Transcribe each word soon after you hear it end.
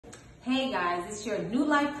Hey guys, it's your New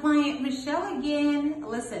Life client, Michelle again.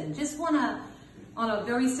 Listen, just wanna, on a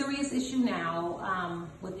very serious issue now,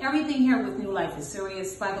 with everything here with New Life is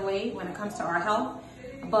serious, by the way, when it comes to our health.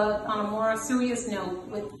 But on a more serious note,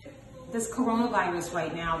 with this coronavirus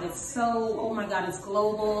right now, that's so, oh my God, it's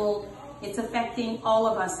global. It's affecting all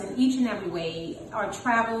of us in each and every way. Our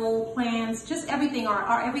travel plans, just everything,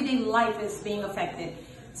 our everyday life is being affected.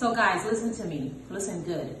 So guys, listen to me, listen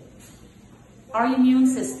good. Our immune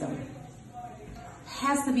system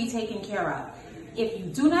has to be taken care of. If you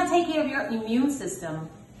do not take care of your immune system,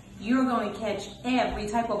 you're going to catch every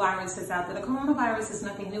type of virus that's out there. The coronavirus is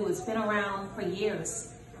nothing new. It's been around for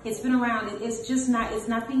years. It's been around. It's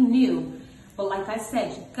nothing new. But like I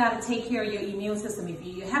said, you've got to take care of your immune system. If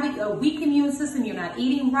you have a weak immune system, you're not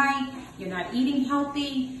eating right, you're not eating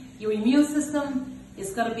healthy, your immune system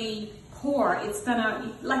is going to be poor. It's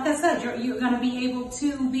gonna, like I said, you're gonna be able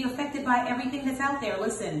to be affected by everything that's out there.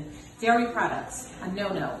 Listen, dairy products, a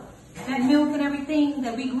no-no. That milk and everything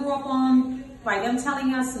that we grew up on, by them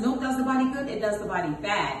telling us milk does the body good, it does the body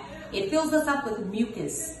bad. It fills us up with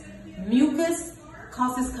mucus. Mucus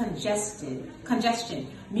causes congestion.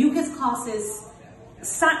 Mucus causes,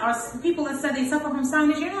 people that said they suffer from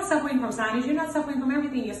sinus, you're not suffering from sinus, you're not suffering from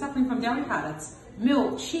everything, you're suffering from dairy products.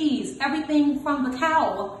 Milk, cheese, everything from the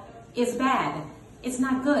cow is bad. It's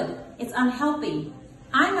not good. It's unhealthy.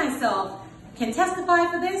 I myself can testify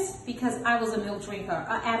for this because I was a milk drinker,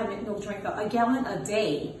 an adamant milk drinker, a gallon a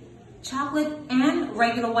day. Chocolate and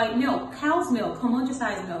regular white milk, cow's milk,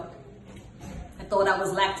 homogenized milk. I thought I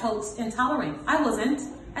was lactose intolerant. I wasn't.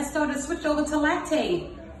 I started to switch over to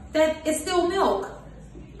lactate. That is still milk.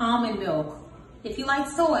 Almond milk. If you like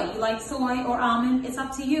soy or almond, it's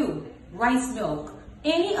up to you. Rice milk.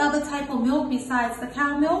 Any other type of milk besides the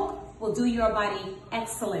cow milk will do your body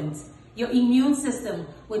excellent. Your immune system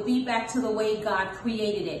would be back to the way God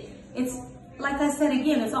created it. It's, like I said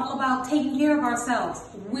again, it's all about taking care of ourselves.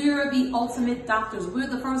 We're the ultimate doctors. We're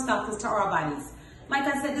the first doctors to our bodies.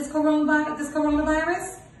 Like I said, this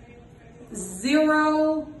coronavirus,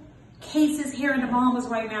 0 cases here in the Bahamas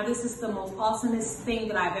right now. This is the most awesomest thing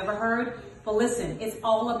that I've ever heard. But listen, it's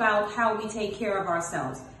all about how we take care of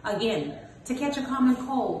ourselves. Again, to catch a common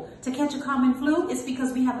cold, to catch a common flu, it's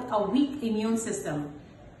because we have a weak immune system.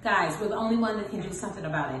 Guys, we're the only one that can do something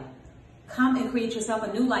about it. Come and create yourself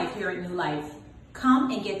a new life here at New Life. Come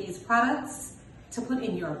and get these products to put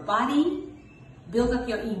in your body, build up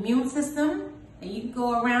your immune system, and you can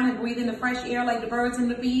go around and breathe in the fresh air like the birds and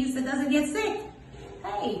the bees that doesn't get sick.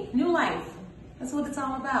 Hey, New Life, that's what it's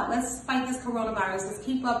all about. Let's fight this coronavirus. Let's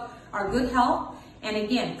keep up our good health. And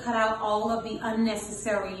again, cut out all of the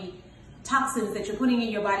unnecessary toxins that you're putting in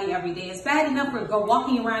your body every day. It's bad enough for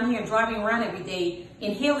walking around here and driving around every day,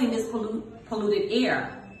 inhaling this polluted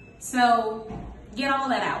air. So get all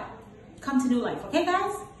that out. Come to New Life. Okay,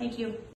 guys? Thank you.